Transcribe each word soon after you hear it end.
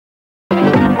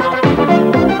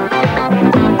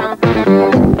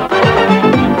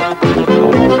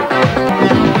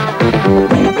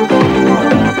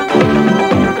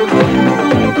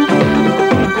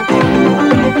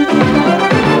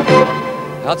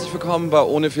Herzlich willkommen bei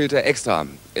Ohne Filter Extra.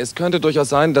 Es könnte durchaus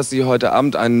sein, dass Sie heute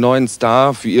Abend einen neuen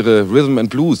Star für Ihre Rhythm and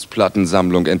Blues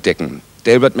Plattensammlung entdecken.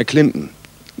 Delbert McClinton.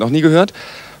 Noch nie gehört?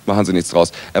 Machen Sie nichts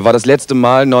draus. Er war das letzte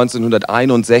Mal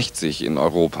 1961 in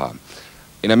Europa.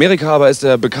 In Amerika aber ist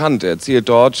er bekannt. Er zählt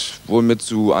dort wohl mit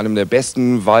zu einem der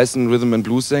besten weißen Rhythm and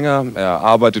Blues Sänger. Er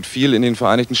arbeitet viel in den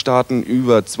Vereinigten Staaten,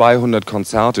 über 200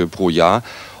 Konzerte pro Jahr.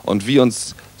 Und wie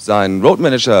uns sein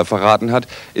Roadmanager verraten hat,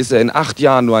 ist er in 8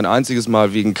 Jahren nur ein einziges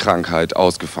Mal wegen Krankheit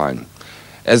ausgefallen.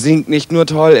 Er singt nicht nur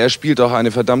toll, er spielt auch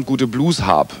eine verdammt gute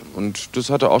Blues-Harp. Und das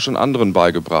hat er auch schon anderen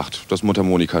beigebracht, das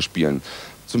Mundharmonika-Spielen.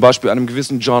 Zum Beispiel einem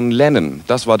gewissen John Lennon.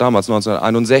 Das war damals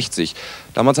 1961.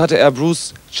 Damals hatte er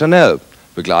Bruce Chanel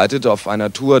begleitet auf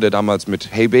einer Tour, der damals mit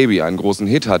Hey Baby einen großen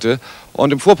Hit hatte.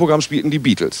 Und im Vorprogramm spielten die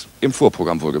Beatles. Im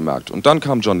Vorprogramm wohlgemerkt. Und dann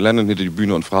kam John Lennon hinter die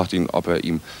Bühne und fragte ihn, ob er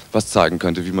ihm was zeigen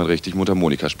könnte, wie man richtig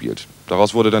Mundharmonika spielt.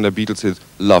 Daraus wurde dann der Beatles-Hit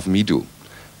Love Me Do.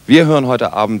 Wir hören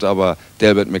heute Abend aber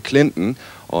Delbert McClinton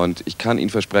und ich kann Ihnen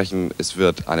versprechen, es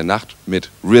wird eine Nacht mit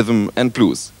Rhythm and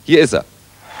Blues. Hier ist er.